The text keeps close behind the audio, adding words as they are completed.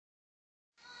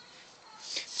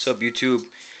What's up, YouTube?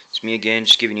 It's me again,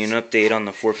 just giving you an update on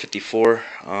the 454.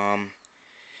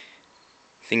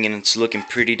 Thinking it's looking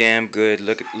pretty damn good.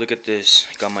 Look at this.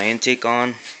 Got my intake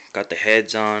on, got the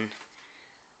heads on,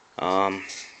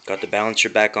 got the balancer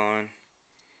back on,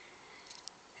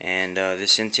 and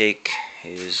this intake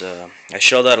is. I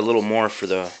shelled out a little more for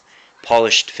the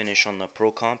polished finish on the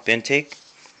Pro Comp intake.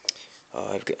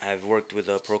 I've worked with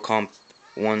Pro Comp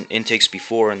one intakes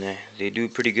before, and they do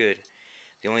pretty good.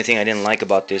 The only thing I didn't like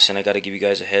about this, and I got to give you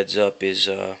guys a heads up, is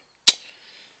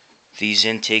these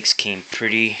intakes came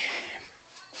pretty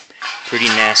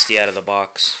nasty out of the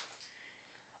box.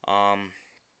 What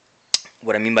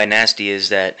I mean by nasty is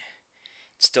that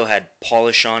it still had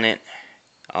polish on it.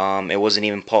 It wasn't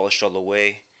even polished all the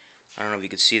way. I don't know if you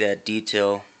could see that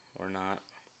detail or not.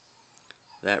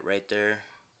 That right there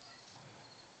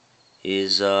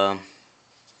is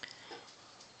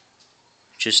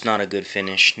just not a good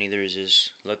finish. Neither is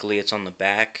this. Luckily it's on the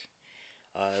back.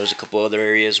 There was a couple other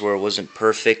areas where it wasn't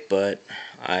perfect, but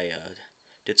I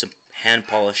did some hand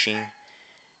polishing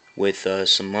with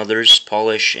some mother's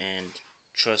polish, and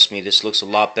trust me, this looks a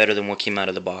lot better than what came out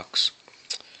of the box.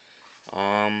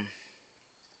 I'm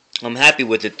happy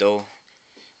with it though.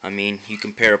 I mean, you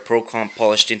compare a Pro Comp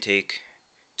polished intake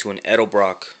to an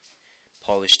Edelbrock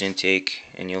polished intake,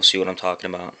 and you'll see what I'm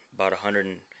talking about. About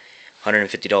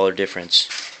 $150 difference.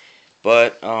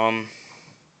 But I'm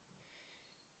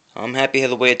happy with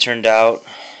the way it turned out.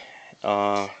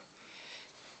 Got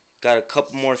a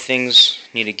couple more things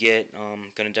need to get. Gonna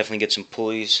definitely get some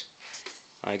pulleys.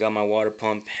 I got my water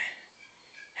pump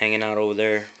hanging out over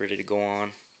there, ready to go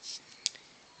on,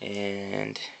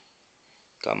 and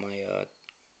got my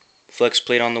flex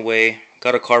plate on the way.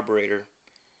 Got a carburetor,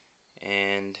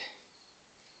 and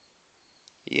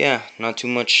yeah, not too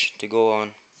much to go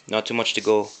on. Not too much to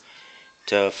go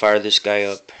to fire this guy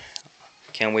up.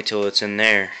 Can't wait till it's in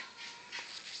there.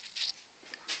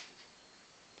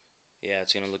 Yeah,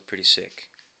 it's gonna look pretty sick.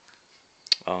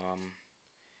 I'm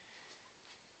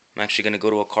actually gonna go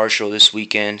to a car show this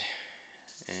weekend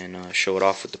and show it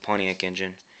off with the Pontiac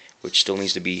engine, which still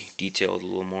needs to be detailed a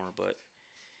little more, but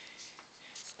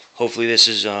hopefully this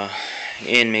is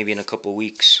in maybe in a couple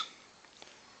weeks.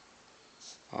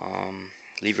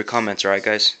 Leave your comments, alright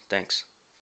guys? Thanks.